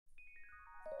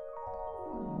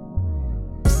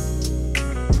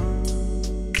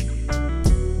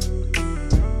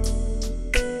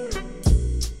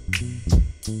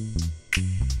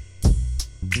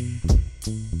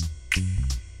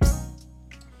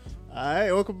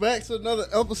right, welcome back to another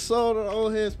episode of the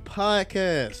Old Heads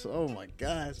Podcast. Oh my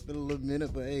God, it's been a little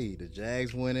minute, but hey, the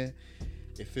Jags winning.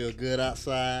 It feel good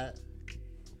outside.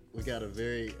 We got a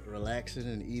very relaxing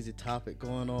and easy topic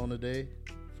going on today.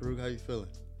 Farouk, how you feeling?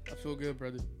 I feel good,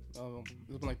 brother. It's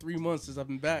been like 3 months since I've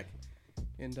been back,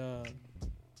 and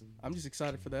I'm just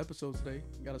excited for the episode today.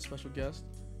 We got a special guest.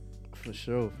 For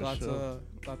sure, Lot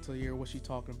to hear what she's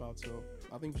talking about, so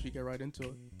I think we should get right into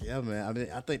it. Yeah, man. I mean,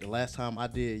 I think the last time I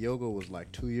did yoga was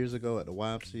like 2 years ago at the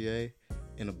YMCA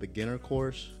in a beginner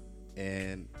course,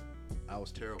 and I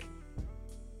was terrible.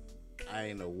 I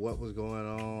didn't know what was going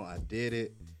on. I did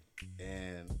it,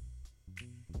 and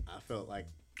I felt like,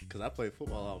 because I played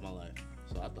football all my life,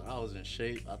 so I thought I was in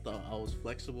shape. I thought I was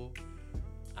flexible.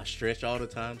 I stretch all the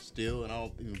time still, and I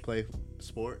don't even play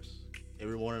sports.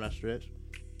 Every morning I stretch.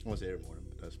 I won't say every morning,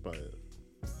 but that's probably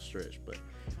a stretch. But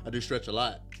I do stretch a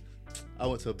lot. I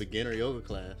went to a beginner yoga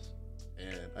class,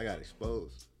 and I got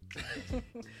exposed.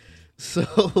 So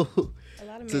a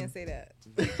lot of men say that.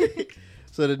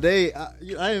 So today, I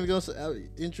ain't even gonna say,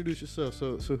 introduce yourself.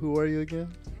 So who are you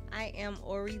again? I am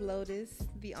Ori Lotus,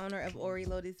 the owner of Ori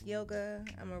Lotus Yoga.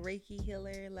 I'm a Reiki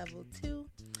healer, level 2.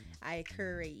 I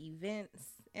curate events,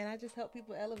 and I just help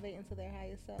people elevate into their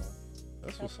highest self.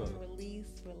 That's help what's them up.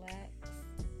 release, relax.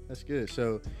 That's good.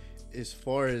 So, as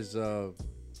far as to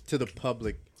the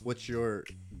public, what's your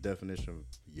definition of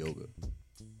yoga?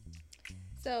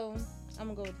 So I'm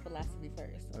gonna go with philosophy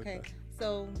first. Okay.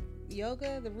 So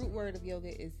yoga, the root word of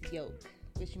yoga is yoke,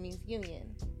 which means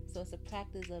union. So it's a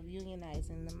practice of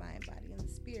unionizing the mind, body, and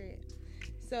the spirit.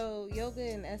 So yoga,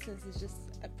 in essence, is just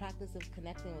a practice of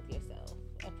connecting with yourself,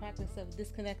 a practice of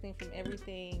disconnecting from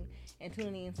everything and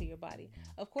tuning into your body.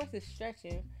 Of course, it's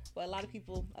stretching, but a lot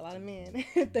of men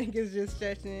think it's just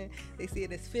stretching. They see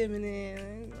it as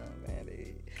feminine,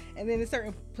 and then there's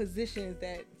certain positions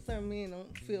that some men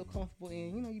don't feel comfortable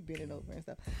in. You bending over and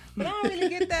stuff. But I don't really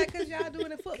get that because y'all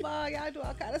doing it football, y'all do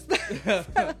all kind of stuff.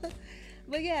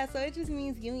 But yeah, so it just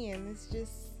means union. It's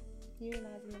just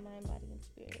unionizing the mind, body, and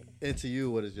spirit. And to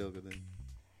you, what is yoga then?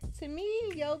 To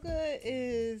me, yoga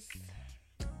is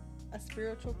a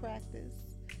spiritual practice.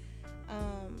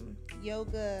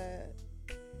 Yoga,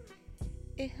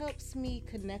 it helps me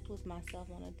connect with myself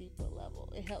on a deeper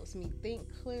level. It helps me think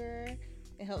clearer.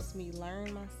 It helps me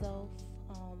learn myself.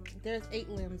 There's 8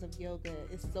 limbs of yoga.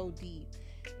 It's so deep.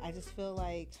 I just feel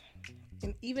like,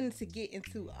 and even to get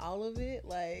into all of it,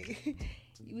 like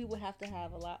we would have to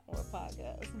have a lot more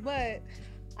podcasts. But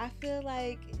I feel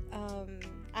like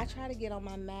I try to get on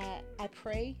my mat. I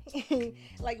pray.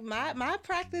 Like my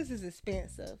practice is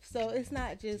expensive, so it's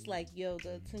not just like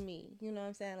yoga to me. You know what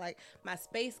I'm saying? Like my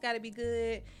space got to be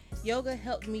good. Yoga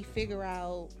helped me figure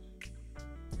out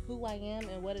who I am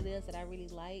and what it is that I really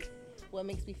like, what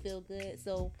makes me feel good.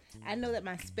 So I know that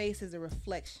my space is a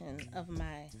reflection of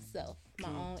myself, my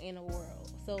own inner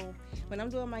world. So when I'm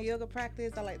doing my yoga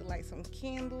practice, I like to light some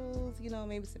candles,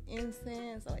 maybe some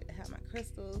incense. I like to have my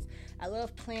crystals. I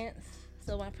love plants,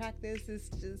 so my practice is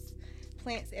just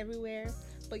plants everywhere.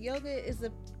 But yoga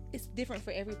it's different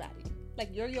for everybody.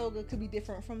 Like your yoga could be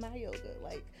different from my yoga.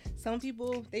 Like some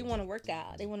people, they want to work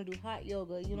out. They want to do hot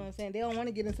yoga. You know what I'm saying? They don't want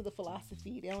to get into the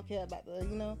philosophy. They don't care about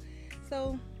the,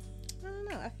 So I don't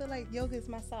know. I feel like yoga is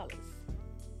my solace.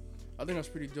 I think that's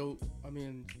pretty dope. I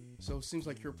mean, so it seems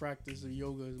like your practice of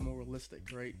yoga is more realistic,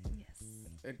 right? Yes.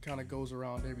 It kind of goes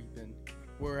around everything.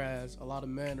 Whereas a lot of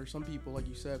men, or some people, like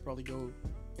you said, probably go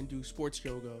and do sports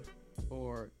yoga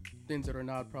or things that are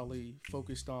not probably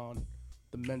focused on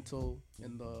the mental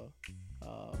and the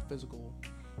physical.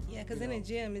 Yeah, because in the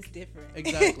gym, it's different.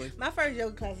 Exactly. My first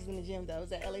yoga class was in the gym, though. It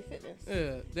was at LA Fitness.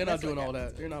 Yeah, they're not doing all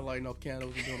that. They're not lighting up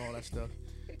candles and doing all that stuff.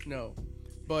 No.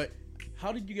 But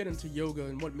how did you get into yoga,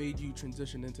 and what made you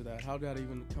transition into that? How did that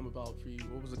even come about for you?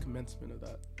 What was the commencement of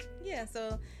that? Yeah,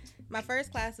 so my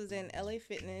first class was in LA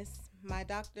Fitness. My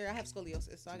doctor, I have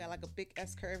scoliosis, so I got like a big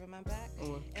S curve in my back.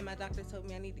 And my doctor told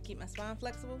me I need to keep my spine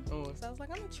flexible. So I was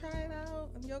like, I'm going to try it out.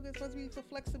 Yoga is supposed to be for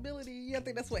flexibility. I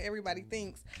think that's what everybody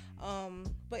thinks.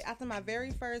 But after my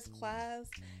very first class,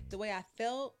 the way I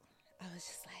felt, I was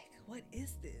just like, what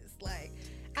is this? Like,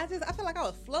 I felt like I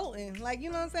was floating. Like, you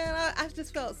know what I'm saying? I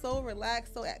just felt so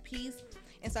relaxed, so at peace.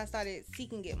 And so I started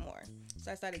seeking it more.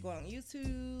 So I started going on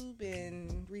YouTube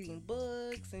and reading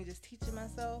books and just teaching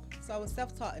myself. So I was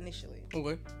self-taught initially.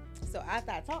 Okay. So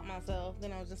after I taught myself,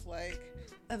 then I was just like,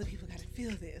 other people got to feel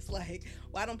this. Like,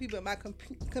 why don't people in my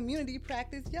community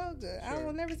practice yoga? Sure. I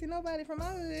don't never see nobody from my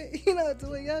hood,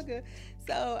 doing yoga.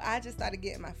 So I just started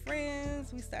getting my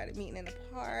friends. We started meeting in the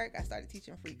park. I started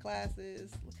teaching free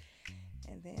classes.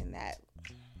 And then that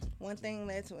one thing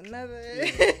led to another.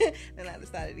 Then I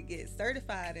decided to get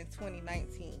certified in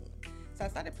 2019. So I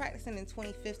started practicing in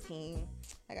 2015.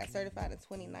 I got certified in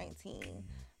 2019.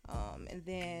 And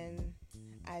then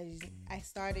I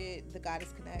started the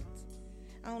Goddess Connect.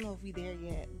 I don't know if we there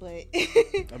yet, but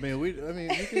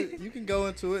you can go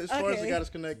into it as far as the Goddess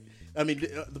Connect. I mean,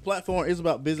 the platform is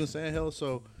about business and health.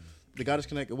 So, the Goddess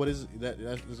Connect, what is that?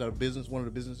 Is that a business? One of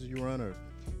the businesses you run, or?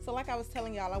 So, like I was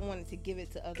telling y'all, I wanted to give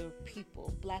it to other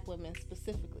people, Black women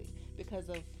specifically, because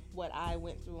of what I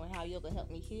went through and how yoga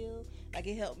helped me heal. Like,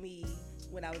 it helped me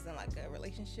when I was in like a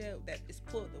relationship that just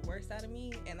pulled the worst out of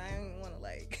me, and I didn't want to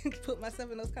like put myself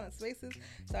in those kind of spaces.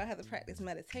 So I had to practice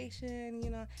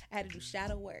meditation. I had to do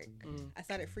shadow work. I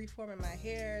started free-forming my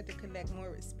hair to connect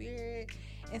more with spirit.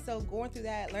 And so going through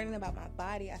that, learning about my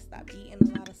body, I stopped eating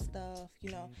a lot of stuff.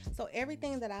 So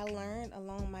everything that I learned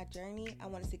along my journey, I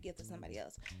wanted to give to somebody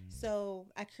else. So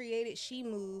I created She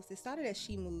Moves. It started as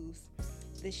She Moves.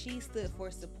 The She stood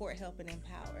for support, help, and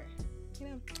empower.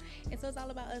 And so it's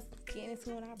all about us getting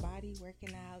into our body,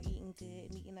 working out, eating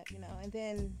good, meeting up, and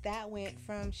then that went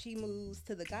from She Moves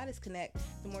to the Goddess Connect,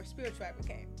 the more spiritual I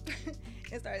became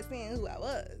and started seeing who I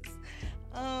was.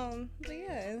 But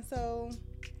yeah, and so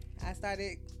I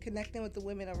started connecting with the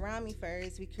women around me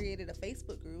first. We created a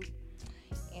Facebook group,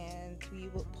 and we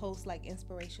would post like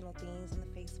inspirational things in the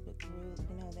Facebook group,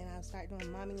 then I started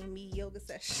doing Mommy and Me yoga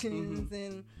sessions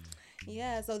and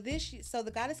yeah, so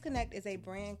the Goddess Connect is a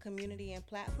brand, community, and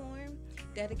platform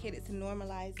dedicated to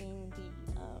normalizing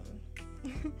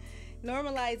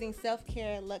normalizing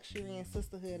self-care, luxury, and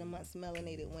sisterhood amongst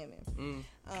melanated women.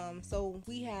 So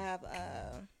we have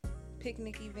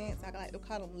picnic events. I like to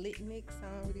call them litniks. I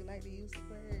don't really like to use the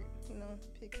word,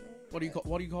 picnic. What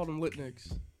do you call them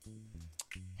litniks?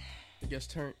 It gets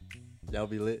turned. Y'all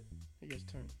be lit. It gets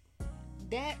turned.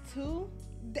 That too.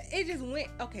 It just went.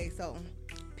 Okay, so.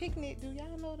 Picnic, do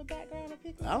y'all know the background of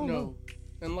picnic? I don't know.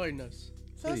 Enlighten us.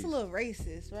 So Please. It's a little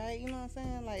racist, right? You know what I'm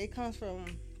saying? Like, it comes from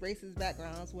racist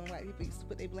backgrounds when white people used to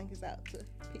put their blankets out to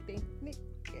pick their picnic.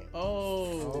 Yeah.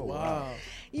 Oh, wow.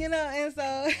 And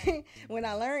so when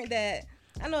I learned that,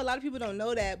 I know a lot of people don't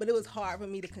know that, but it was hard for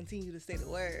me to continue to say the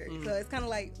word. So it's kind of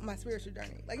like my spiritual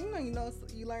journey. Like,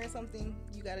 you learn something,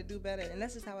 you got to do better. And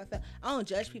that's just how I felt. I don't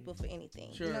judge people for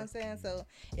anything. Sure. You know what I'm saying? So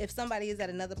if somebody is at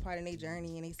another part in their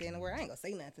journey and they saying the word, I ain't going to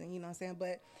say nothing. You know what I'm saying?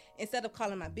 But instead of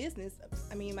calling my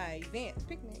my event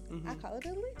picnic, I call it a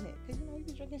litnic. Because, you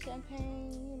be drinking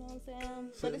champagne, you know what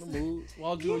I'm saying? Set the mood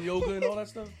while doing yoga and all that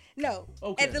stuff? No.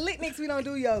 Okay. At the litniks, we don't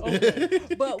do yoga.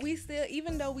 Okay. But we still,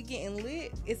 even though we getting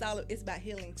lit, it's about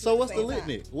healing. So what's the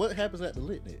litnic? What happens at the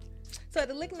litnic? So at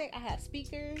the litnic, I have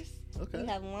speakers. Okay. We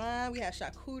have wine. We have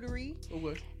charcuterie.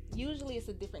 Okay. Usually it's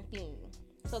a different theme.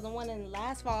 So the one in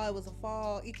last fall, it was a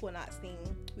fall equinox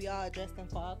theme. We all dressed in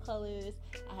fall colors.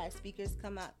 I had speakers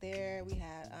come out there. We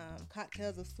had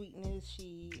cocktails of sweetness.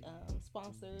 She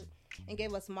sponsored and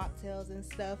gave us mocktails and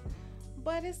stuff.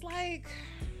 But it's like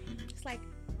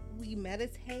we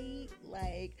meditate,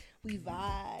 like we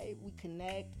vibe, we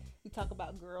connect. We talk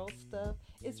about girl stuff.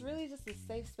 It's really just a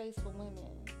safe space for women,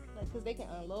 like, because they can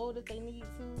unload if they need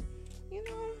to.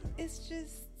 It's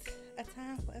just a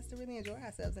time for us to really enjoy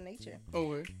ourselves in nature.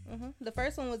 Okay. The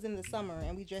first one was in the summer,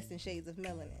 and we dressed in shades of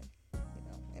melanin.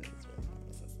 And it was really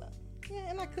nice and stuff. Yeah,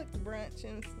 and I cooked brunch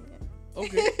and. Yeah.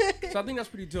 Okay. So I think that's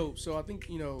pretty dope. So I think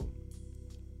you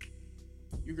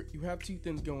have two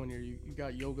things going here. You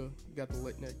got yoga, you got the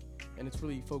litnic, and it's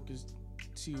really focused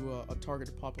to a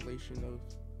targeted population of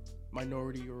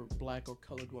minority or black or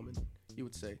colored women, you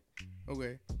would say.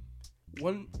 Okay.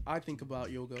 When I think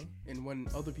about yoga and when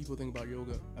other people think about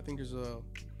yoga, I think there's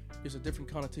a different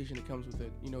connotation that comes with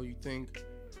it. You think,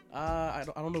 I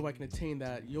don't know if I can attain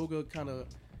that. Yoga kind of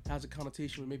has a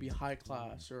connotation with maybe high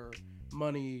class or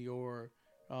money or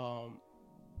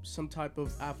some type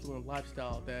of affluent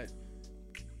lifestyle that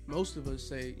most of us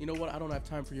say, you know what, I don't have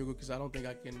time for yoga because I don't think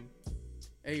I can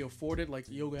afford it. Like,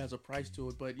 yoga has a price to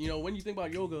it. But when you think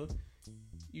about yoga,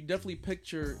 you definitely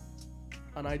picture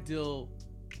an ideal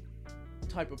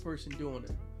type of person doing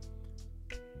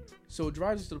it. So it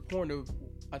drives us to the point of,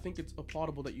 I think it's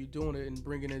applaudable that you're doing it and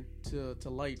bringing it to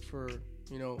light for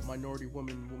minority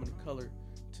women of color,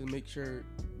 to make sure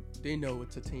they know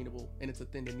it's attainable and it's a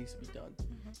thing that needs to be done.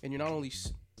 And you're not only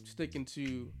sticking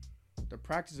to the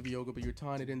practice of yoga, but you're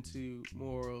tying it into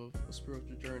more of a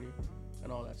spiritual journey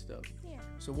and all that stuff. Yeah.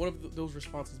 So what have those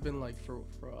responses been like from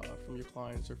your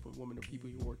clients or from women or people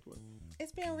you worked with?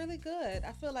 It's been really good.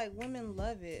 I feel like women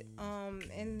love it.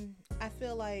 And I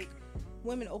feel like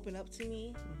women open up to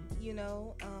me,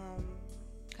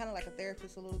 kind of like a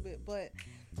therapist a little bit. But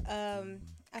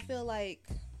I feel like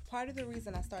part of the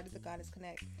reason I started the Goddess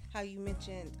Connect, how you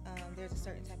mentioned there's a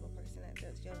certain type of person that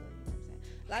does yoga. You know what I'm saying?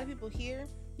 A lot of people here,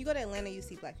 you go to Atlanta, you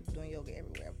see black people doing yoga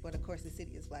everywhere. But of course, the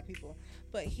city is black people.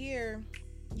 But here,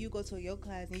 you go to a yoga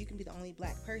class and you can be the only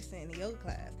black person in the yoga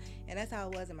class. And that's how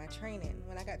it was in my training.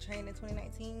 When I got trained in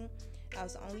 2019, I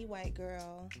was the only white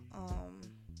girl.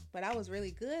 But I was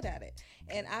really good at it.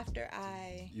 And after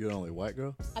You're the only white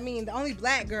girl? I mean, the only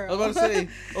black girl. I was about to say,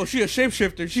 oh, she a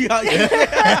shapeshifter. She out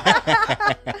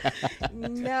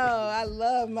No, I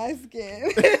love my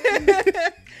skin.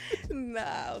 Nah,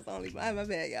 I was only black. My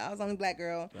bad, y'all. I was the only black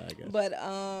girl. But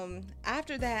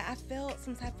after that, I felt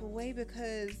some type of way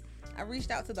because I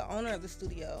reached out to the owner of the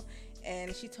studio,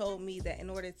 and she told me that in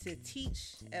order to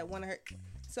teach at one of her,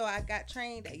 so I got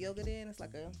trained at Yoga Den. It's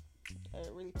like a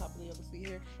really popular yoga studio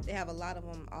here. They have a lot of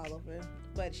them all over.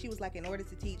 But she was like, in order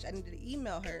to teach, I needed to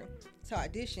email her to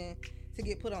audition to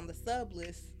get put on the sub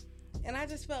list. And I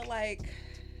just felt like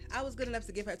I was good enough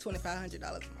to give her $2,500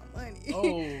 of my money.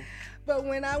 Oh. But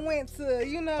when I went to,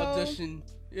 audition,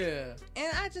 yeah.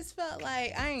 And I just felt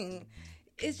like I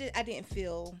didn't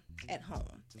feel at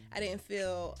home. I didn't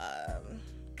feel, I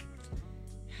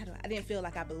didn't feel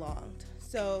like I belonged.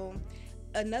 So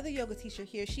another yoga teacher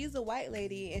here, she's a white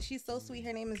lady and she's so sweet.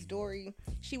 Her name is Dory.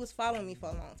 She was following me for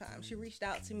a long time. She reached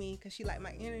out to me because she liked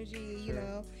my energy, you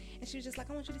know, and she was just like,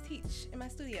 I want you to teach in my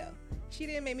studio. She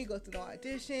didn't make me go through no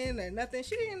audition or nothing.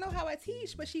 She didn't know how I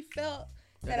teach, but she felt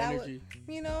that I would,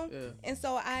 Yeah. And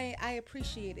so I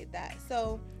appreciated that.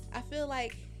 So I feel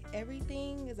like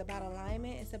everything is about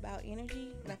alignment. It's about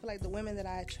energy. And I feel like the women that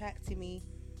I attract to me,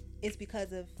 it's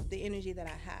because of the energy that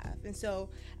I have. And so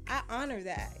I honor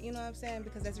that, you know what I'm saying?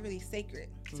 Because that's really sacred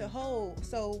to hold.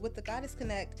 So with the Goddess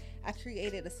Connect, I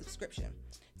created a subscription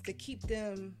to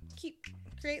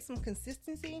create some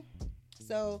consistency.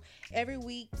 So every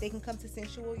week they can come to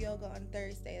Sensual Yoga on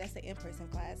Thursday. That's an in-person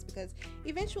class, because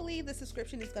eventually the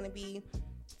subscription is going to be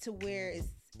to where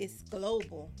it's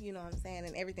global, you know what I'm saying?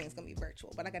 And everything's going to be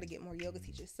virtual, but I got to get more yoga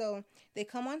teachers. So they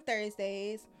come on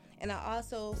Thursdays. And I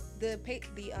also, the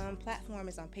platform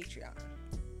is on Patreon.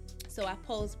 So I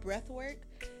post breath work,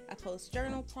 I post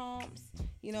journal prompts,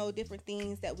 different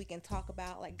things that we can talk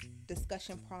about, like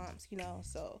discussion prompts,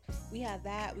 So we have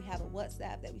that. We have a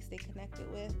WhatsApp that we stay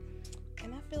connected with.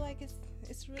 And I feel like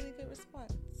it's really good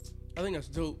response. I think that's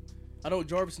dope. I know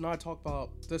Jarvis and I talk about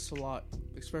this a lot,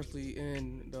 especially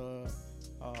in the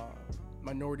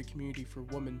minority community for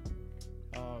women.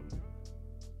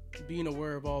 Being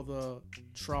aware of all the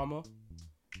trauma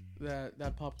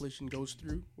that population goes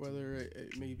through, whether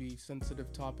it may be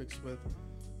sensitive topics with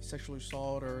sexual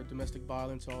assault or domestic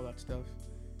violence, all that stuff.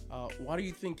 Why do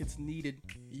you think it's needed,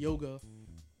 yoga,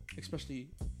 especially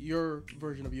your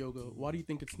version of yoga? Why do you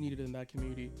think it's needed in that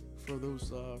community for those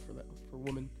for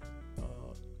women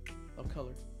of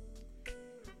color?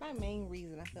 My main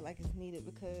reason I feel like it's needed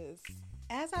because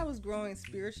as I was growing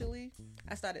spiritually,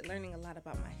 I started learning a lot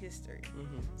about my history.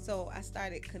 Mm-hmm. So I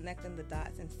started connecting the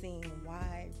dots and seeing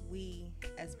why we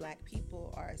as Black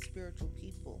people are a spiritual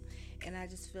people. And I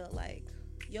just feel like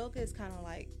yoga is kind of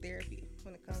like therapy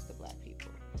when it comes to Black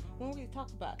people. We don't really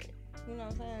talk about it. You know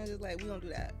what I'm saying? Just like, we don't do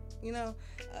that.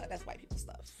 That's white people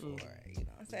stuff. Or, you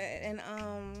know what I'm saying?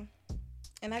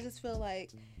 And I just feel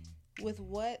like with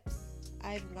what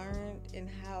I've learned and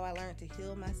how I learned to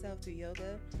heal myself through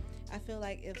yoga, I feel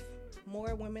like if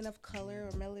more women of color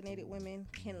or melanated women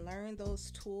can learn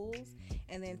those tools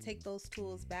and then take those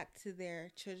tools back to their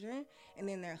children and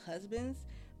then their husbands,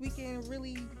 we can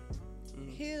really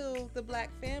heal the Black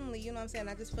family. You know what I'm saying?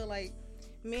 I just feel like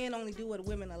men only do what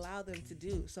women allow them to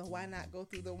do. So why not go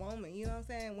through the woman? You know what I'm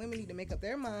saying? Women need to make up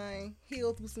their mind,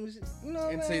 heal through some shit. You know what I'm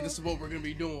saying? And say, this is what we're going to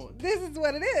be doing. This is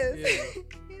what it is. Yeah.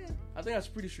 Yeah. I think that's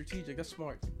pretty strategic. That's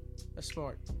smart. That's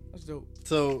dope.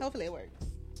 So hopefully it works.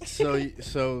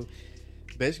 So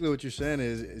basically what you're saying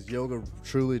is yoga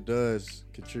truly does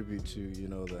contribute to,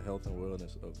 the health and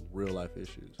wellness of real life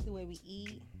issues. The way we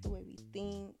eat, the way we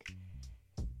think,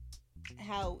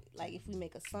 how, like, if we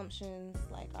make assumptions,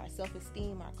 like our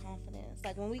self-esteem, our confidence.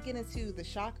 Like when we get into the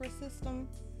chakra system,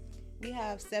 we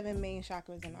have 7 main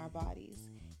chakras in our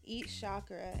bodies. Each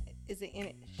chakra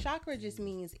chakra just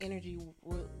means energy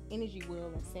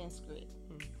wheel in Sanskrit.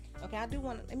 Okay,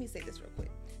 let me say this real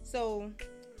quick. So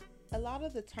a lot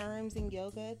of the terms in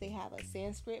yoga, they have a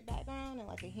Sanskrit background and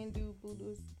like a Hindu,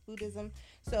 Buddhism.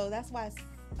 So that's why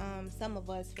some of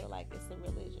us feel like it's a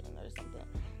religion or something.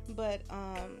 But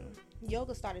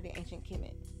yoga started in ancient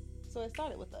Kemet. So it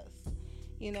started with us.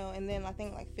 And then I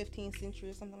think like 15th century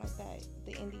or something like that,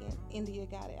 India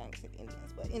got it. I don't say the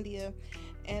Indians, but India.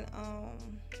 And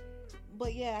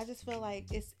but yeah, I just feel like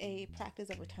it's a practice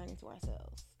of returning to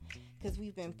ourselves, because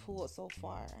we've been pulled so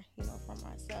far, from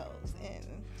ourselves.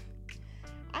 And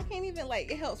I can't even,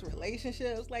 it helps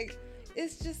relationships.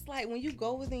 It's just when you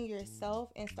go within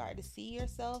yourself and start to see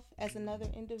yourself as another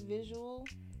individual,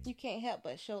 you can't help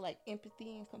but show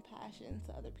empathy and compassion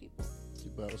to other people.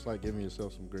 But it's like giving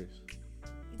yourself some grace.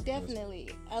 Definitely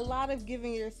a lot of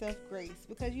giving yourself grace,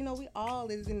 because we all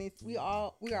is in this, we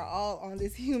are all on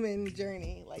this human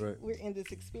journey. Right. We're in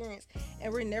this experience,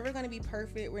 and we're never going to be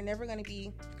perfect, we're never going to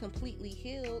be completely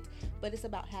healed, but it's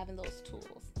about having those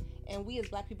tools. And we as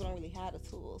Black people don't really have the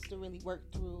tools to really work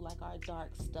through our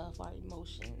dark stuff, our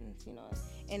emotions,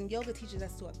 and yoga teaches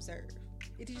us to observe.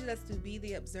 It teaches us to be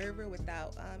the observer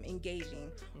without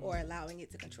engaging or allowing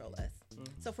it to control us.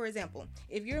 So, for example,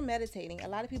 if you're meditating, a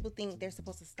lot of people think they're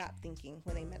supposed to stop thinking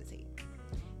when they meditate.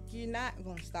 You're not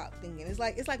going to stop thinking. It's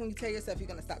like when you tell yourself you're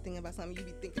going to stop thinking about something, you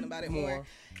be thinking about it more.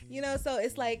 So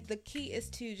it's the key is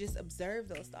to just observe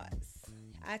those thoughts.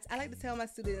 I like to tell my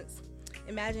students,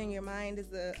 imagine your mind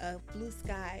is a blue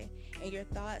sky, and your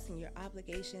thoughts and your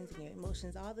obligations and your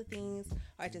emotions, all the things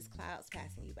are just clouds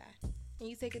passing you by. And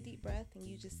you take a deep breath and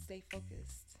you just stay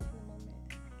focused in the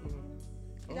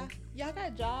moment. Y'all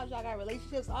got jobs, y'all got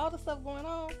relationships, all the stuff going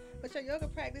on, but your yoga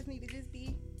practice need to just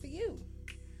be for you.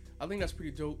 I think that's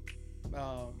pretty dope.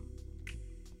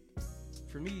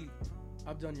 For me,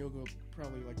 I've done yoga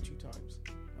probably 2 times.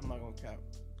 I'm not gonna cap,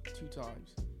 2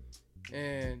 times.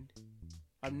 And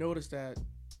I've noticed that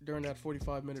during that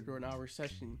 45-minute or an hour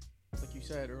session, like you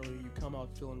said earlier, you come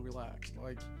out feeling relaxed,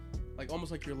 like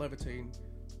almost like you're levitating,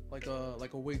 like a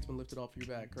weight's been lifted off your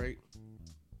back, right?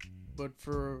 But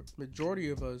for majority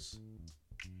of us,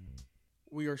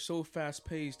 we are so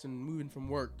fast-paced and moving from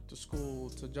work to school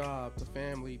to job to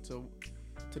family to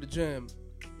the gym.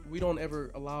 We don't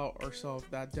ever allow ourselves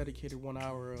that dedicated 1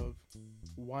 hour of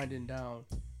winding down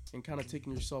and kind of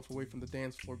taking yourself away from the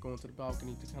dance floor, going to the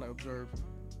balcony to kind of observe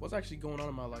what's actually going on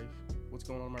in my life, what's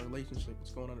going on in my relationship,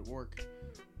 what's going on at work.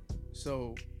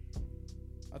 So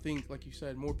I think, like you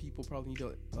said, more people probably need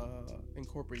to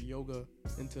incorporate yoga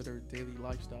into their daily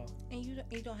lifestyle. And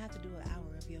you don't have to do an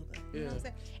hour of yoga. You know what I'm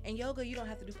saying? And yoga, you don't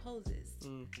have to do poses.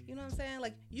 You know what I'm saying?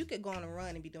 You could go on a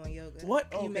run and be doing yoga.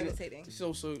 What? You meditating.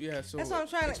 So that's what I'm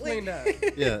trying to explain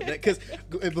that. Yeah, because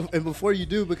and before you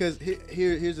do, because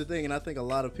here's the thing, and I think a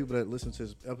lot of people that listen to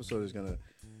this episode is gonna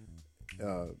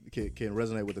can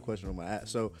resonate with the question I'm gonna ask.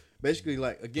 So basically,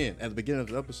 again, at the beginning of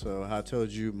the episode, how I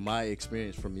told you my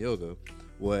experience from yoga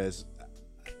was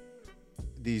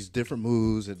these different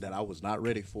moves that I was not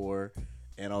ready for,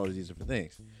 and all of these different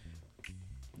things.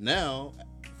 Now,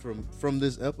 from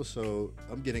this episode,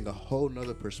 I'm getting a whole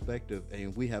nother perspective,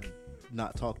 and we have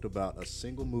not talked about a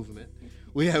single movement.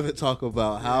 We haven't talked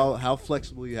about how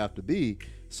flexible you have to be.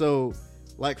 So,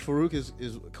 Farouk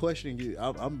is questioning you.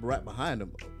 I'm right behind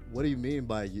him. What do you mean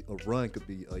by a run could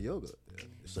be a yoga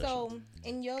session? So,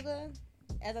 in yoga,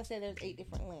 as I said, there's 8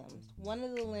 different limbs. One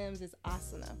of the limbs is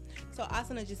asana. So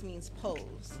asana just means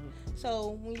pose.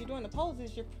 So when you're doing the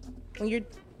poses,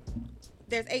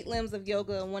 there's 8 limbs of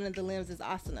yoga, and one of the limbs is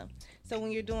asana. So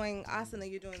when you're doing asana,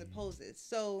 you're doing the poses.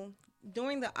 So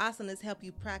doing the asanas help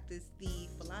you practice the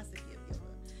philosophy of yoga.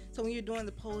 So when you're doing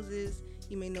the poses,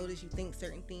 you may notice you think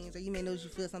certain things, or you may notice you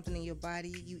feel something in your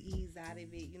body, you ease out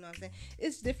of it, you know what I'm saying?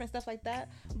 It's different stuff like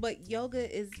that. But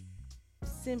yoga is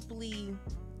simply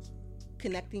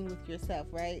connecting with yourself,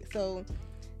 right? So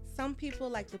some people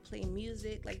like to play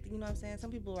music, you know what I'm saying?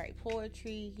 Some people write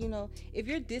poetry, if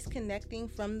you're disconnecting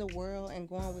from the world and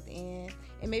going within,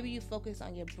 and maybe you focus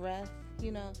on your breath,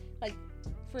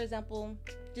 for example,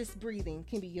 just breathing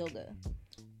can be yoga.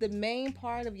 The main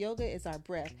part of yoga is our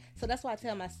breath. So that's why I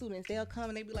tell my students, they'll come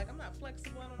and they be like, I'm not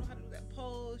flexible, I don't know how to do that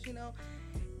pose, You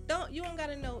don't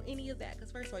gotta know any of that,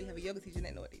 because first of all, you have a yoga teacher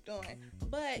that know what they're doing.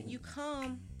 But you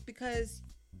come because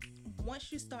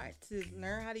once you start to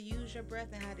learn how to use your breath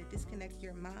and how to disconnect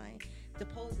your mind, the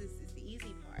poses is the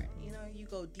easy part. You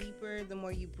go deeper the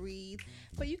more you breathe.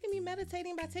 But you can be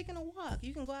meditating by taking a walk.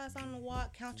 You can go outside on a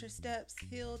walk, count your steps,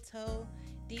 heel, toe,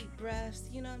 deep breaths.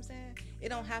 You know what I'm saying? It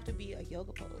don't have to be a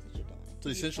yoga pose that you're doing. So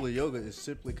essentially, yoga is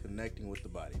simply connecting with the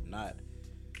body, not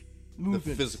movement.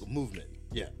 The physical movement.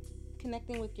 Yeah.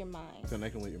 Connecting with your mind.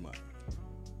 Connecting with your mind.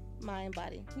 Mind,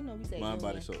 body. We say mind,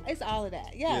 body, soul. It's all of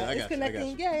that. It's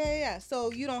connecting. Yeah.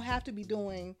 So you don't have to be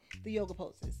doing the yoga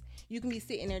poses. You can be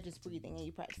sitting there just breathing and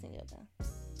you practicing yoga.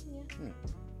 Yeah.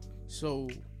 So,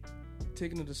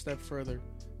 taking it a step further,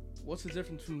 what's the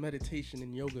difference between meditation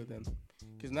and yoga then?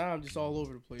 Because now I'm just all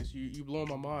over the place. You blowing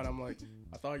my mind. I'm like,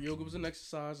 I thought yoga was an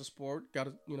exercise, a sport. Got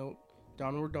to,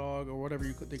 downward dog or whatever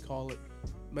they call it.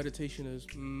 Meditation is,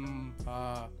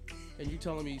 and you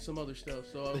telling me some other stuff.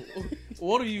 So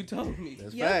what are you telling me?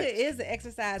 That's Yoga facts. is an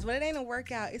exercise, but it ain't a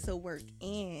workout. It's a work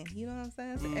in. You know what I'm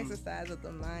saying? It's an exercise of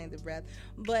the mind, the breath.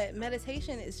 But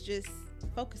meditation is just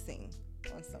focusing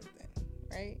on something,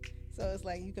 right? So it's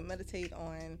like you can meditate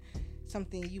on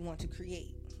something you want to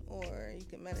create, or you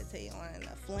can meditate on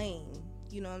a flame.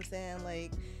 You know what I'm saying?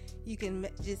 Like you can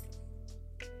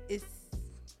it's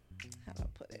how do I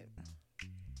put it?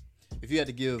 If you had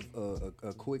to give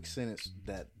a quick sentence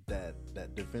that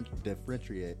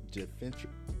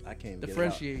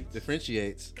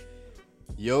differentiates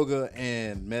yoga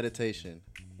and meditation,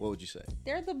 what would you say?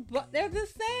 They're the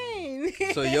same.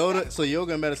 So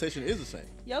yoga and meditation is the same.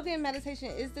 Yoga and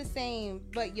meditation is the same,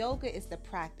 but yoga is the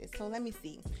practice. So let me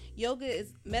see.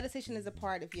 Meditation is a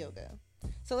part of yoga.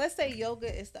 So let's say yoga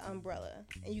is the umbrella,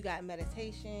 and you got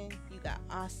meditation, you got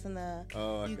asana,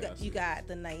 you got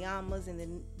the niyamas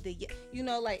and the you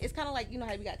know, like it's kind of like, you know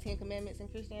how you got 10 commandments in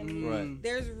Christianity. Right.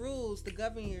 There's rules to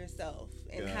govern yourself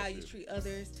and how you treat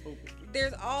others. Okay.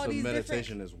 There's all these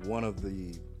meditation is one of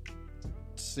the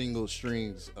single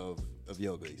strings of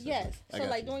yoga. Yes. So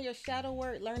like you. doing your shadow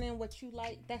work, learning what you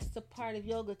like, that's the part of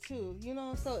yoga too. You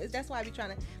know, so that's why I be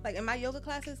trying to, like in my yoga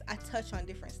classes, I touch on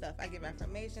different stuff. I give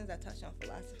affirmations, I touch on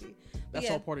philosophy. That's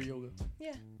all part of yoga.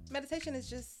 Yeah. Meditation is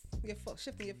just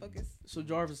shifting your focus. So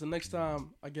Jarvis, the next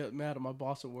time I get mad at my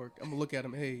boss at work, I'm gonna look at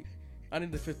him. Hey, I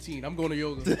need the 15. I'm going to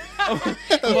yoga.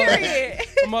 Period.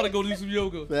 I'm about to go do some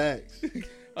yoga. Facts.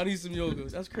 I need some yoga.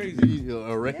 That's crazy.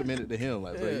 You recommend it to him,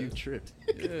 like, bro, you tripping.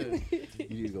 Yeah. You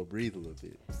need to go breathe a little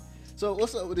bit. So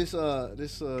what's up with this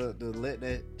the let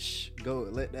that ish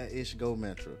go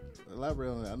mantra?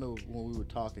 Elaborate on that. I know when we were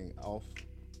talking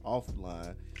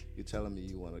offline, you're telling me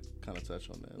you want to kind of touch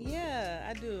on that. Yeah,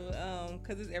 I do.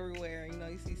 Cause it's everywhere. You know,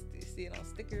 you see it on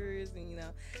stickers, and you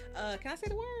know. Can I say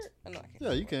the word? Oh, no, I can't.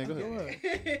 Yeah, you can. Go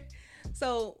ahead.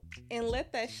 So, and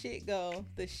let that shit go.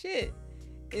 The shit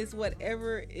is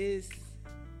whatever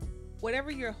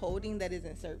you're holding that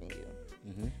isn't serving you.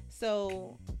 Mm-hmm.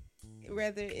 So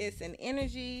whether it's an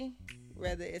energy,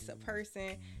 whether it's a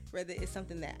person, whether it's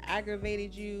something that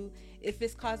aggravated you, if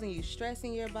it's causing you stress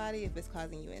in your body, if it's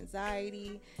causing you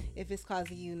anxiety, if it's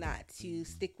causing you not to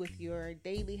stick with your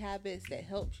daily habits that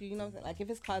helped you, you know what I'm saying? Like if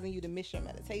it's causing you to miss your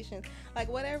meditation, like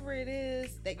whatever it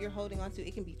is that you're holding on to,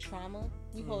 it can be trauma.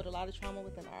 We hold a lot of trauma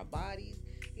within our bodies,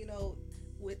 you know.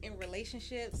 In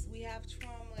relationships, we have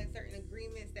trauma and certain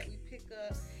agreements that we pick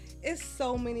up. It's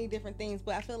so many different things,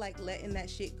 but I feel like letting that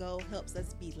shit go helps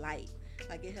us be light.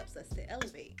 Like it helps us to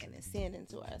elevate and ascend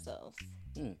into ourselves.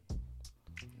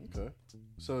 Okay.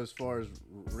 So as far as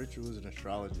rituals and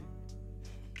astrology,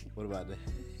 what about that?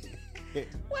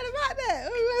 What about that?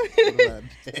 What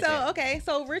about that?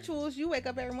 So rituals, you wake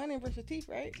up every morning and brush your teeth,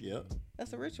 right? Yep.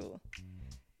 That's a ritual.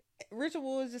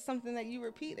 Ritual is just something that you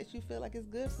repeat that you feel like is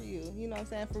good for you. You know what I'm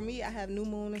saying? For me, I have new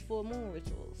moon and full moon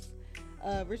rituals.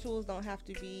 Rituals don't have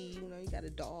to be, you know, you got a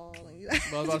doll and you. I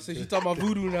was about to say, she's talking about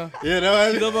voodoo now. Yeah,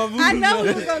 no, She talking about voodoo I know now.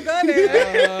 we was gonna go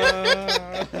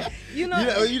there. You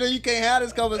know, you can't have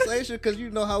this conversation because you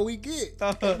know how we get.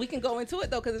 we can go into it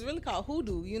though, because it's really called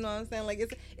hoodoo. You know what I'm saying?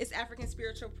 Like it's African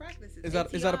spiritual practices. Is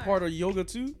that a part of yoga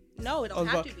too? No, it don't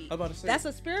have to be. I was about to say. That's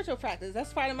a spiritual practice.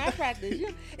 That's part of my practice.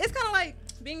 It's kind of like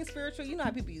being spiritual. You know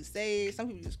how people use sage, some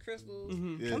people use crystals,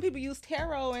 Mm-hmm. some people use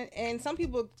tarot, and some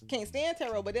people can't stand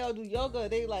tarot, but they'll do yoga.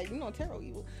 They like, you know, tarot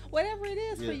evil. Whatever it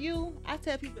is for you, I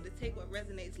tell people to take what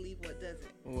resonates, leave what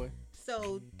doesn't. Boy.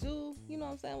 So do, you know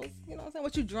what I'm saying?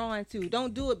 What you drawing to.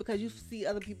 Don't do it because you see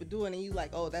other people doing it and you like,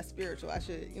 oh, that's spiritual. I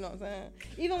should, you know what I'm saying?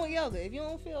 Even with yoga, if you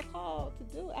don't feel called to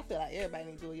do it, I feel like everybody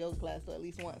needs to do a yoga class at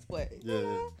least once. But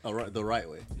All right, the right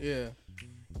way. Yeah,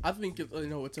 I think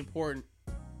it's important.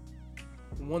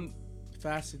 One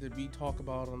facet that we talk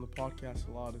about on the podcast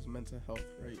a lot is mental health,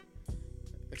 right?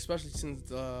 Especially since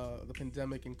the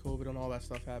pandemic and COVID and all that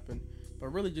stuff happened. But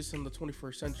really, just in the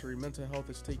 21st century, mental health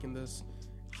has taken this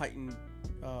heightened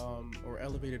or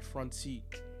elevated front seat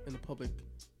in the public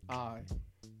eye.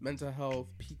 Mental health,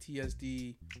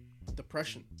 PTSD,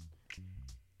 depression.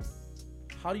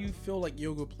 How do you feel like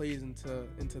yoga plays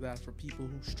into that for people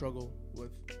who struggle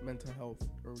with mental health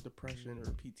or depression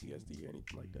or PTSD or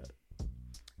anything like that?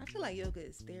 I feel like yoga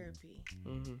is therapy.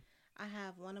 Mm-hmm. I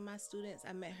have one of my students,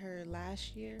 I met her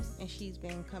last year, and she's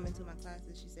been coming to my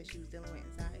classes. She said she was dealing with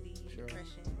anxiety,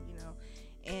 depression, you know,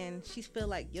 and she feel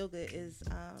like yoga is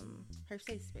her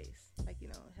safe space, like, you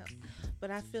know, help.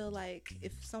 But I feel like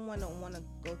if someone don't want to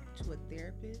go to a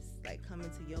therapist, like coming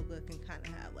to yoga can kind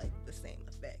of have like the same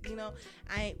effect, you know.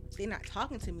 They're not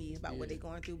talking to me about what they're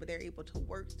going through, but they're able to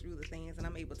work through the things, and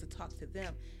I'm able to talk to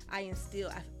them. I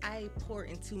pour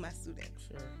into my students.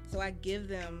 Sure. So I give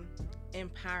them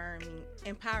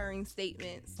empowering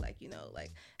statements, like, you know,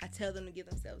 like I tell them to give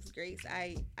themselves grace.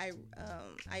 I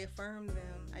affirm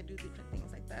them. I do different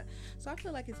things like that. So I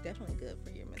feel like it's definitely good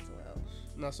for your mental health.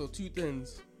 Now, so two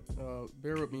things.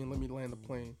 Bear with me and let me land the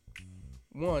plane.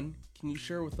 One, can you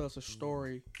share with us a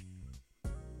story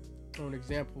or an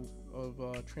example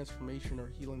of transformation or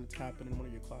healing that's happened in one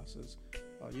of your classes?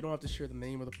 You don't have to share the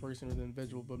name of the person or the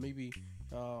individual, but maybe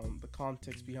the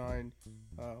context behind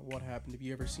what happened. Have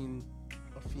you ever seen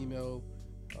a female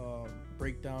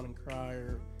break down and cry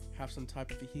or have some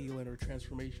type of a healing or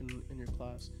transformation in your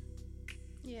class?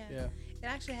 Yeah. It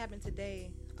actually happened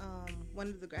today.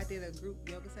 I did a group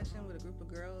yoga session with a group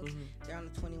of girls. Mm-hmm. They're on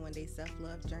a 21-day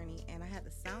self-love journey, and I had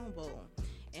the sound bowl.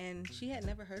 And she had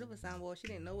never heard of a sound bowl. She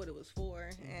didn't know what it was for.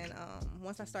 And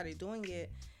once I started doing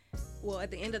it, well,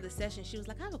 at the end of the session, she was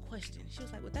like, I have a question. She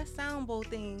was like, with that sound bowl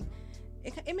thing,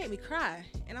 it made me cry,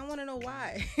 and I want to know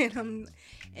why.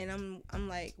 and I'm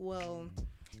like, well,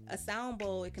 a sound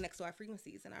bowl, it connects to our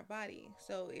frequencies in our body,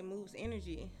 so it moves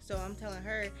energy. So I'm telling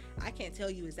her, I can't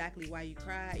tell you exactly why you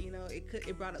cried, you know,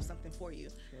 it brought up something for you.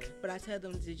 Sure. But I tell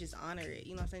them to just honor it,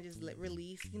 you know what I'm saying, just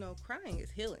release, you know, crying is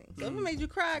healing. So if it made you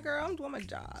cry, girl, I'm doing my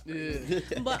job. Yeah.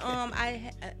 But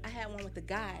I had one with the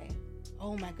guy.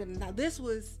 Oh my goodness. Now this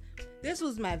was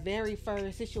my very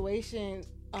first situation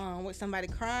with somebody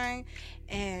crying.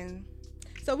 And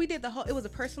so we did it was a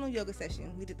personal yoga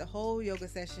session. We did the whole yoga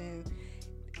session.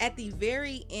 At the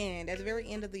very end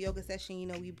of the yoga session, you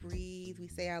know, we breathe, we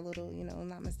say our little, you know,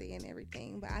 namaste and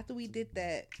everything. But after we did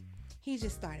that, he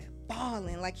just started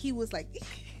bawling. Like he was like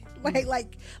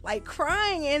like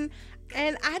crying,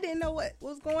 and I didn't know what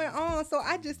was going on, so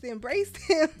I just embraced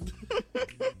him.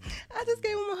 I just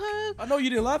gave him a hug. I know you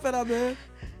didn't laugh at that, man.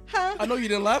 Huh? I know you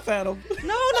didn't laugh at him.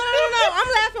 No.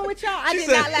 I'm laughing with y'all. I did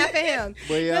not laugh at him.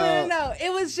 But No.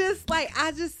 It was just like,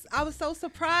 I was so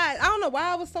surprised. I don't know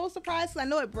why I was so surprised, because I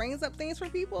know it brings up things for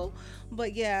people.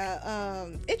 But yeah,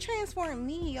 it transformed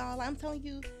me, y'all. I'm telling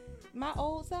you, my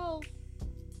old self,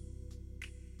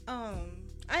 I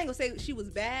ain't gonna say she was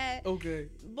bad. Okay.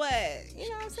 But, you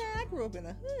know what I'm saying? I grew up in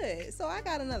the hood, so I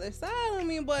got another side of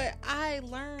me. But I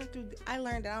learned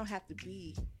that I don't have to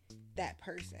be that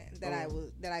person that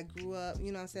I grew up,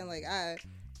 you know what I'm saying? Like I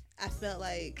felt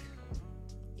like,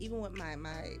 even with my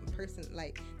person,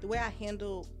 like the way I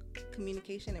handle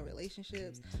communication and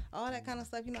relationships, all that kind of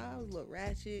stuff, you know, I was a little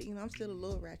ratchet, you know, I'm still a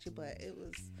little ratchet, but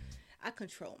I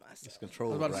control myself. It's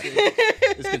controlled ratchet.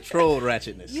 It's controlled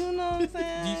ratchetness. You know what I'm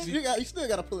saying? You still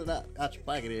got to pull it out your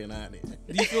pocket every now and then.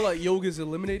 Do you feel like yoga's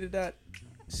eliminated that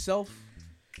self,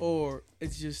 or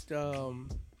it's just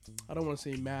I don't want to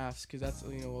say mask, because that's,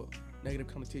 you know, negative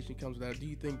connotation comes with that. Do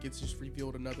you think it's just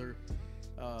revealed another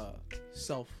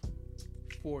self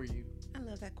for you? I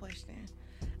love that question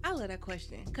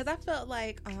because I feel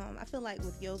like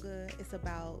with yoga, it's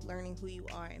about learning who you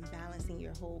are and balancing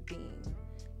your whole being.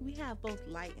 We have both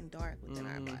light and dark within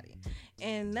our body,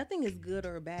 and nothing is good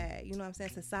or bad, you know what I'm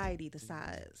saying? Society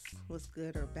decides what's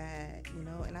good or bad, you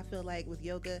know. And I feel like with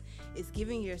yoga, it's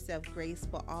giving yourself grace,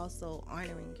 but also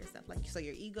honoring yourself, like, so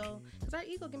your ego, because our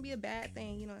ego can be a bad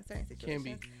thing, you know, in certain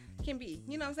situations. Can be,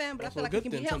 you know what I'm saying? But also I feel like it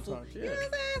can be helpful. Yeah. You know what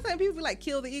I'm saying? Some people be like,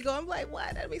 kill the ego. I'm like,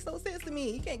 what? That makes no sense to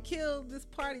me. You can't kill this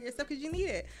part of yourself because you need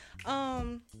it.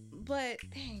 But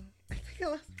dang, I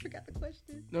think I forgot the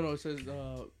question. No, it says,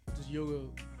 does yoga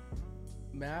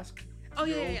mask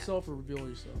your old self or reveal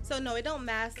yourself? So no, it don't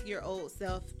mask your old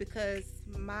self, because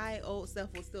my old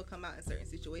self will still come out in certain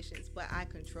situations, but I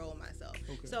control myself.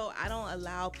 Okay. So I don't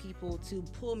allow people to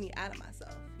pull me out of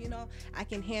myself, you know. I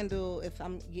can handle if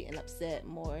I'm getting upset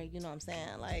more, you know what I'm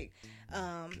saying? Like,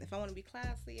 if I want to be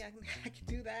classy, I can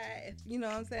do that, you know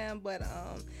what I'm saying? But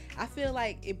I feel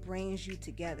like it brings you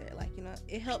together, like, you know,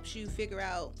 it helps you figure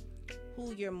out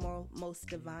who your most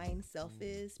divine self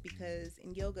is, because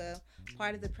in yoga,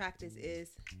 part of the practice is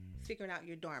figuring out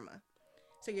your dharma.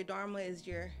 So your dharma is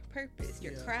your purpose,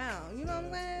 your crown, you know what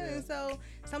I'm saying? And so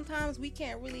sometimes we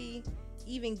can't really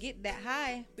even get that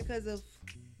high because of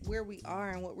where we are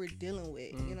and what we're dealing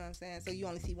with. You know what I'm saying? So you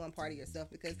only see one part of yourself,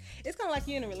 because it's kind of like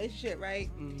you're in a relationship, right?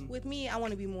 With me, I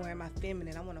want to be more in my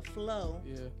feminine. I want to flow.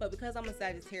 Yeah. But because I'm a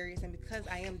Sagittarius and because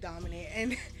I am dominant,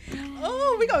 and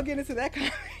oh, we gonna get into that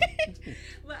comment.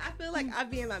 But I feel like I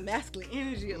be in my masculine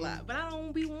energy a lot, but I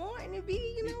don't be wanting to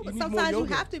be, you know. But sometimes you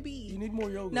have to be. You need more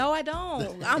yoga. No, I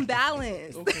don't. I'm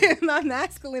balanced. Okay. My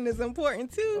masculine is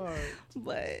important too. All right.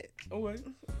 But Okay.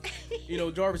 You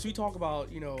know, Jarvis, we talk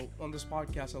about, you know, on this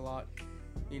podcast a lot,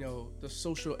 you know, the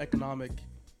social economic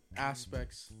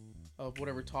aspects of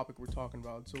whatever topic we're talking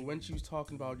about. So when she was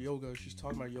talking about yoga, she's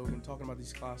talking about yoga and talking about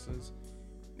these classes.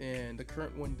 And the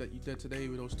current one that you did today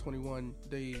with those 21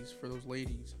 days for those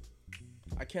ladies,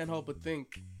 I can't help but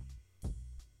think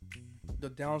the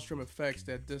downstream effects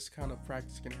that this kind of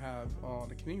practice can have on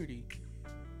the community,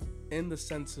 in the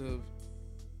sense of,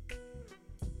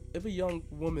 if a young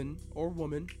woman or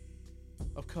woman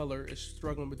of color is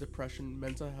struggling with depression,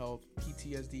 mental health,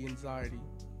 PTSD, anxiety,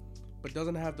 but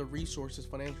doesn't have the resources,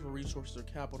 financial resources or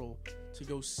capital to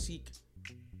go seek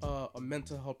a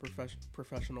mental health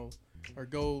professional or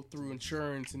go through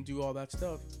insurance and do all that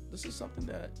stuff, this is something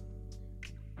that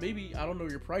maybe, I don't know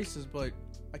your prices, but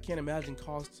I can't imagine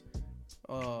costs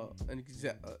an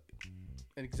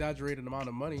exaggerated amount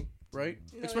of money, right?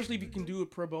 No, especially if you can do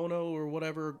it pro bono or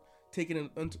whatever, taking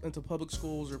it into public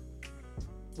schools or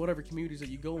whatever communities that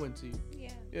you go into.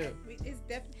 Yeah. It's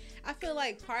definitely. I feel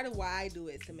like part of why I do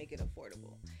it is to make it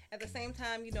affordable. At the same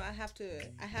time, you know, I have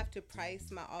to price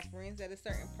my offerings at a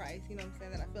certain price. You know what I'm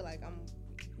saying? That I feel like I'm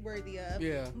worthy of.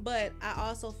 Yeah. But I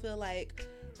also feel like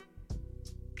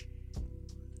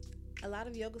a lot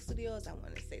of yoga studios, I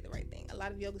want to say the right thing, a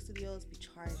lot of yoga studios be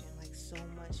charging like so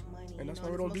much money. And that's why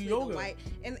we don't do yoga.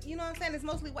 And you know what I'm saying? It's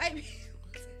mostly white people.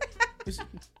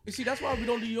 You see, that's why we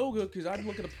don't do yoga, because I'd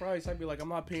look at the price, I'd be like, I'm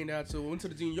not paying that. So into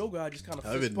the doing yoga, I just kind of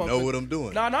I even know what I'm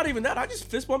doing. Nah, not even that. I just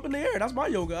fist bump in the air. That's my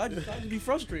yoga. I just be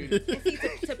frustrated. And see,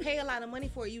 to pay a lot of money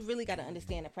for it, you really got to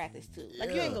understand the practice too.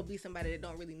 Like you ain't gonna be somebody that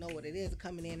don't really know what it is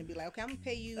coming in and be like, okay, I'm gonna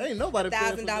pay you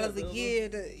 $1,000 a year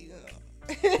to, you know.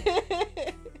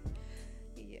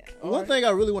 Yeah. One thing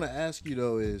I really want to ask you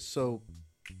though is, so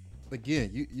again,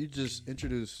 you just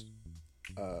introduced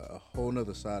a whole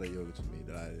nother side of yoga to me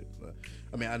that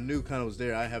I mean, I knew kind of was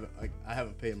there. I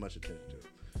haven't paid much attention to it.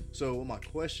 So my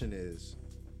question is,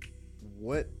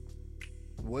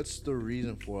 what's the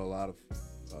reason for a lot of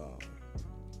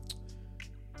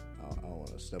I don't want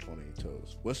to step on any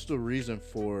toes. What's the reason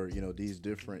for, you know, these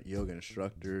different yoga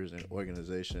instructors and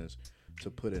organizations to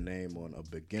put a name on a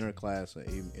beginner class,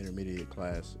 an intermediate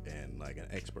class, and like an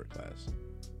expert class?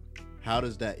 How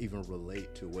does that even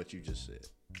relate to what you just said?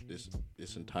 This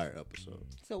entire episode.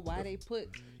 So why they put?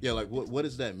 Yeah, like what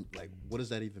is that? Like, what does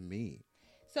that even mean?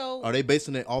 So are they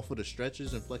basing it off of the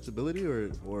stretches and flexibility,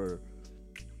 or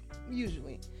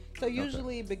usually? So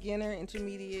usually beginner,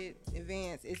 intermediate,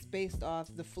 advanced, it's based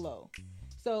off the flow.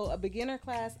 So a beginner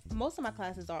class, most of my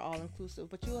classes are all inclusive,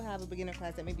 but you'll have a beginner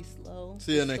class that may be slow.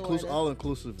 See, an all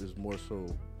inclusive is more so.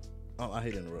 Oh, I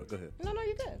hate to interrupt. Go ahead. No,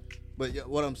 you're good. But yeah,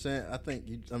 what I'm saying, I think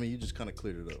you just kind of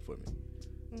cleared it up for me.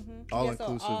 Mm-hmm. All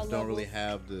inclusive don't really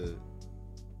have the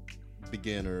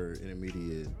beginner,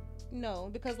 intermediate. No,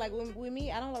 because like with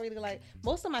me, I don't really like,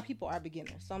 most of my people are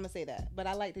beginners, so I'm gonna say that. But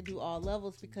I like to do all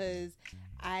levels because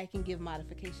I can give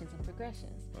modifications and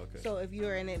progressions. Okay. So if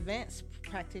you're an advanced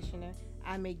practitioner,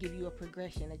 I may give you a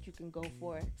progression that you can go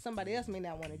for. Somebody else may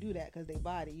not want to do that because they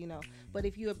body, you know. But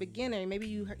if you're a beginner, maybe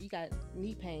you got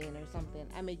knee pain or something,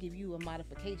 I may give you a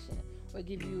modification or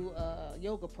give you a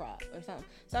yoga prop or something.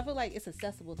 So I feel like it's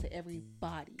accessible to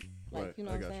everybody. Like, right. You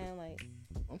know what I'm saying? Like,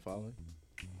 I'm following.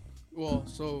 Well,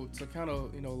 so to kind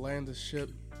of, you know, land the ship,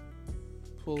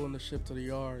 pulling the ship to the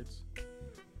yards,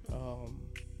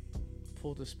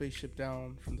 pull the spaceship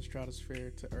down from the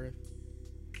stratosphere to Earth.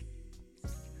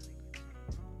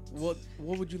 What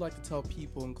would you like to tell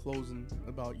people in closing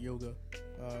about yoga?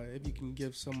 If you can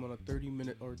give someone a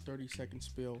 30-minute or 30-second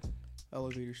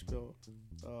elevator spill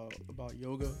about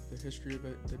yoga, the history of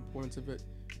it, the importance of it,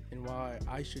 and why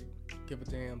I should give a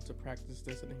damn to practice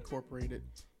this and incorporate it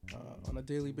on a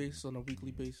daily basis, on a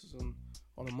weekly basis,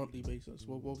 on a monthly basis.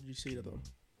 What would you say to them?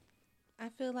 I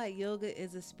feel like yoga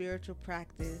is a spiritual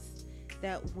practice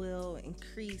that will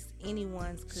increase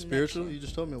anyone's connection. Spiritual? You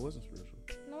just told me it wasn't spiritual.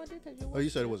 No, I did tell you. You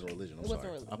said it wasn't religion. I'm sorry.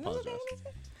 Wasn't religion. I apologize.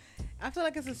 I feel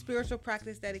like it's a spiritual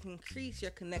practice that it can increase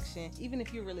your connection, even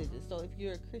if you're religious. So if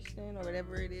you're a Christian or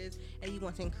whatever it is, and you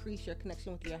want to increase your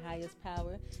connection with your highest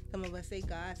power, some of us say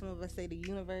God, some of us say the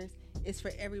universe. It's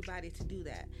for everybody to do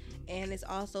that, and it's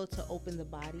also to open the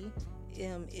body.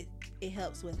 It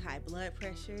helps with high blood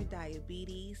pressure,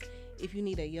 diabetes. If you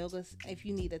need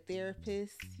a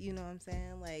therapist, you know what I'm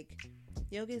saying? Like,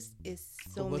 yoga is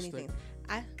so Holistic. many things.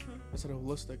 It's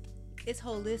holistic. It's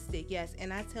holistic, yes.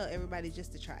 And I tell everybody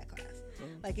just to try a class.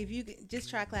 Like, if you just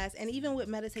try a class, and even with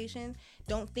meditation,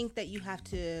 don't think that you have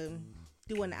to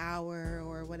do an hour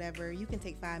or whatever. You can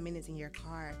take 5 minutes in your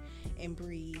car and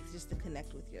breathe just to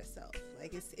connect with yourself.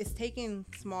 Like, it's taking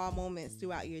small moments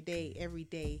throughout your day, every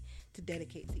day, to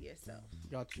dedicate to yourself.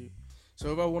 Got you.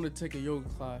 So if I wanted to take a yoga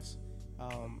class,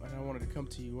 and I wanted to come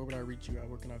to you, where would I reach you at?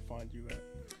 Where can I find you at?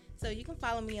 So you can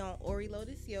follow me on Ori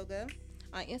Lotus Yoga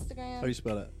on Instagram. How do you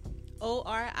spell that?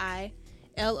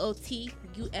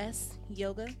 ORILOTUS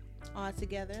Yoga, all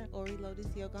together. Ori Lotus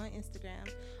Yoga on Instagram.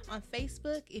 On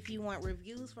Facebook, if you want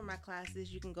reviews for my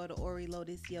classes, you can go to Ori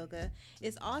Lotus Yoga.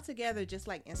 It's all together, just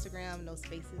like Instagram, no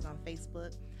spaces on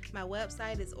Facebook. My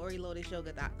website is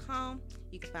orilotusyoga.com.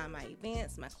 You can find my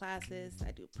events, my classes.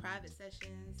 I do private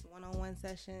sessions, one-on-one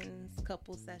sessions,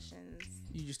 couple sessions.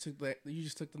 You just took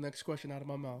the next question out of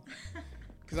my mouth.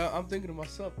 Because I'm thinking to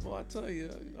myself, well, I tell you,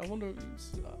 I wonder,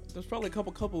 there's probably a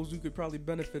couple couples who could probably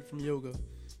benefit from yoga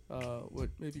with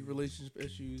maybe relationship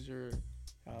issues or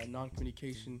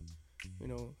non-communication. You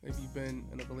know, if you've been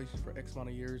in a relationship for X amount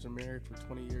of years or married for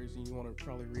 20 years and you want to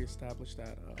probably reestablish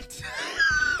that.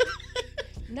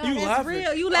 No, You that's laughing.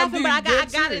 real. You I'm laughing, but being I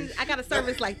dead got a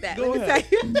service like that. Go Let ahead.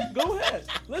 me tell you. Go ahead.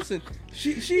 Listen,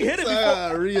 she hit it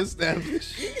before.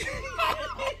 Reestablish.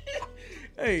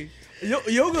 Hey,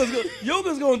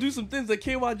 yoga's gonna do some things that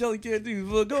KY Jelly can't do.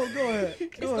 Well, go ahead.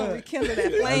 It's Go gonna ahead. rekindle that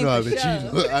I flame know I've for been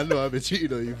sure. cheating. I know I've been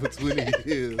cheating on you for 20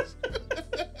 years.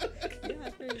 Yeah,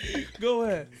 crazy. Go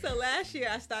ahead. So last year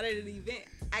I started an event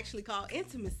actually called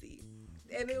Intimacy,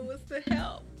 and it was to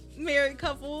help married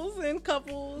couples and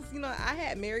couples. You know, I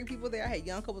had married people there, I had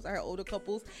young couples, I had older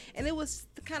couples, and it was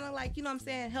kind of like, you know what I'm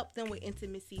saying, help them with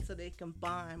intimacy so they can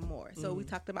bond more. So we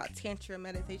talked about tantra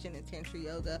meditation and tantra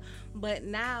yoga, but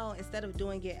now instead of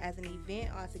doing it as an event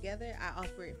altogether, I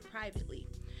offer it privately.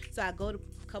 So I go to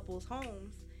couples'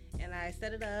 homes and I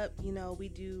set it up. You know, we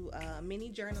do a mini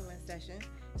journaling session.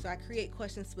 So I create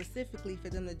questions specifically for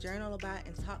them to journal about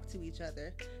and talk to each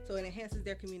other. So it enhances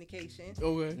their communication.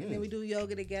 Okay. And then we do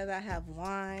yoga together. I have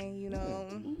wine, you know.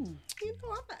 You know,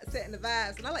 I'm not setting the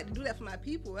vibes. And I like to do that for my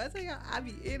people. I tell y'all, I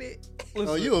be in it.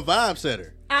 Oh, you a vibe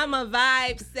setter. I'm a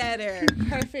vibe setter.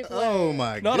 Perfect word. Oh,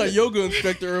 my God. Not a yoga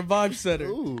instructor or a vibe setter.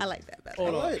 Ooh, I like that better. I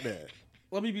Hold on. like that.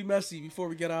 Let me be messy before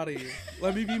we get out of here.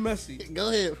 Let me be messy. Go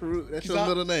ahead, Farouk. That's your I-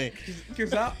 middle name.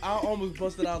 Because I almost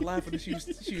busted out laughing that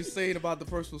she was saying about the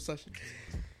personal session.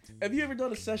 Have you ever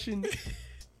done a session?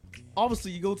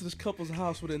 Obviously, you go to this couple's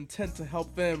house with intent to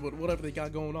help them with whatever they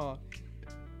got going on.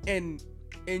 And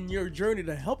in your journey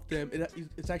to help them,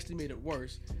 it's actually made it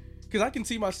worse. Because I can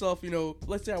see myself, you know,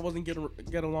 let's say I wasn't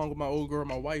get along with my old girl,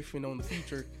 my wife, you know, in the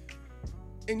future.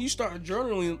 And you start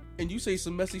journaling and you say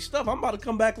some messy stuff. I'm about to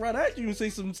come back right at you and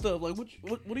say some stuff. Like,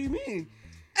 what do you mean?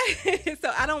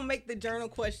 So I don't make the journal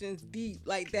questions deep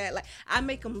like that. Like, I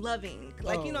make them loving.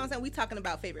 Like, you know what I'm saying? We talking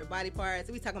about favorite body parts.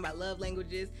 We talking about love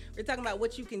languages. We're talking about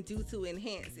what you can do to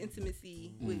enhance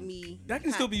intimacy with me. That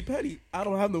can still be petty. I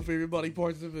don't have no favorite body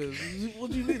parts of his. What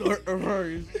do you mean, or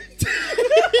hers?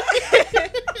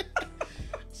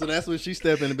 So that's when she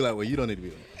step in and be like, well, you don't need to be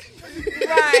on that.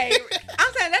 Right.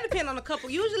 I'm saying that depends on the couple.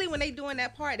 Usually when they doing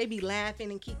that part, they be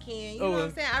laughing and kicking. You know what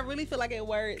I'm saying? I really feel like it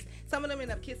works. Some of them end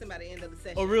up kissing by the end of the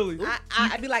session. Oh, really?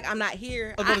 I be like, I'm not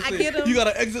here. I get them. You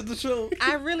gotta exit the show.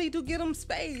 I really do get them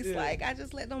space. Yeah. Like, I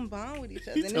just let them bond with each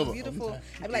other. You And tell it's me I'm beautiful. not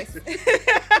I be like,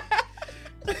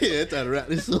 Yeah, trying to wrap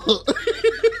this up.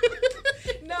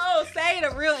 no, say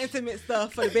the real intimate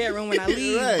stuff for the bedroom when I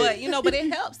leave. Right. But, you know, but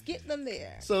it helps get them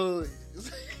there. So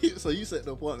you set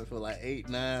the appointment for like 8,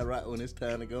 9, right when it's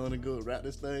time to go in and go wrap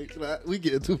this thing. Right? We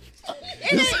get too.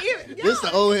 This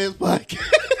the old heads podcast.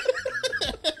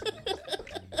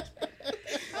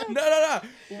 No.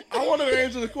 I want to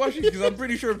answer the question because I'm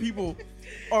pretty sure people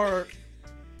are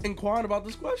inquiring about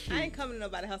this question. I ain't coming to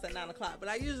nobody's house at 9 o'clock, but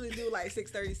I usually do like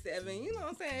 6:37. You know what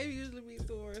I'm saying? It usually be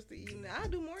towards the evening. I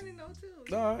do morning though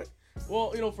too. All right.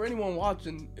 Well, you know, for anyone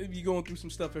watching, if you're going through some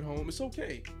stuff at home, it's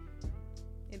okay.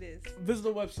 It is. Visit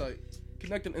the website,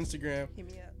 connect on Instagram. Hit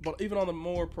me up. But even on the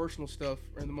more personal stuff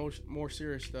and the more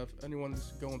serious stuff, anyone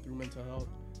that's going through mental health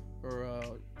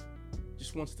or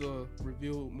just wants to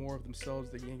reveal more of themselves,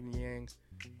 the yin and yang,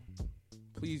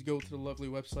 please go to the lovely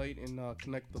website and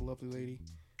connect with the lovely lady.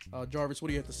 Jarvis, what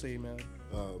do you have to say, man?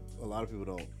 A lot of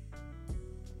people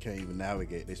can't even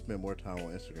navigate. They spend more time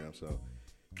on Instagram, so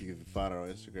you can find her on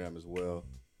Instagram as well.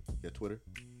 You got Twitter?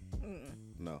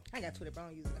 No. I got Twitter, but I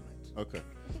don't use it that much. Okay.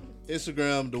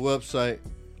 Instagram, the website,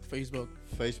 Facebook,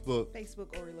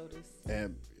 Ori Lotus.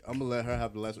 and I'm gonna let her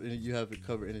have the last one. You have to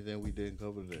cover anything we didn't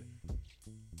cover today.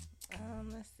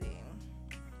 Let's see.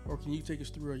 or can you take us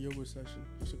through a yoga session?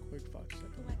 Just a quick 5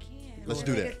 seconds. Oh, I can. Let's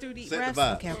do Take that. us through deep Set breaths.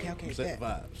 the vibes. Okay. Set the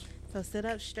bet. vibes. So sit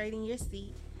up straight in your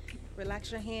seat.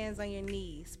 Relax your hands on your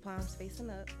knees, palms facing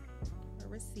up. We're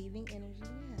receiving energy.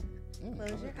 Yeah.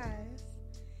 Close your eyes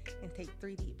and take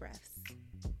 3 deep breaths.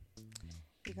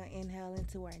 We're going to inhale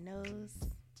into our nose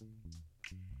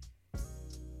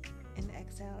and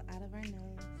exhale out of our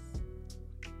nose.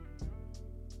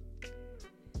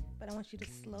 But I want you to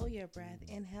slow your breath.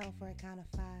 Inhale for a count of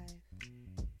 5.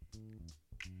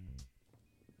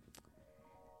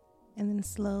 And then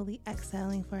slowly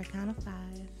exhaling for a count of 5.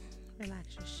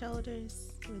 Relax your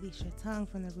shoulders. Release your tongue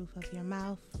from the roof of your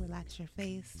mouth. Relax your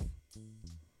face.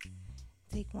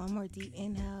 Take one more deep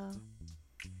inhale.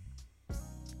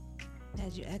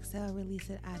 As you exhale, release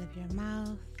it out of your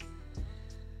mouth.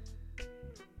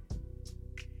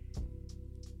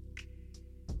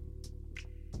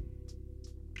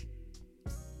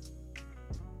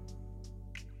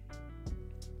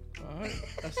 All right,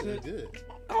 that's Feeling it. good.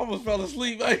 I almost fell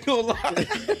asleep. I ain't gonna lie.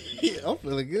 Yeah, I'm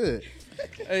feeling good.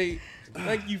 Hey,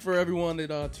 thank you for everyone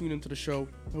that tuned into the show.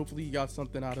 Hopefully you got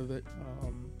something out of it.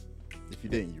 If you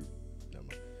didn't, you never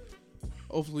mind.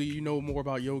 Hopefully you know more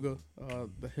about yoga,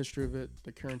 the history of it,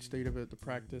 the current state of it, the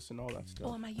practice, and all that Oh, stuff.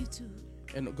 on my YouTube.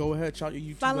 And go ahead, shout your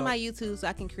YouTube Follow out. my YouTube so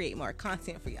I can create more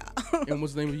content for y'all. And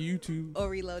what's the name of YouTube?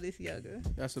 Ori Lotus Yoga.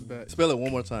 That's a bet. Spell it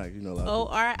one more time. You know, a lot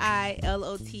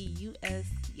of people. ORILOTUS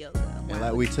Yoga. And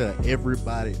like we tell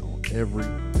everybody on every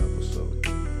episode.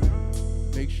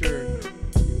 Make sure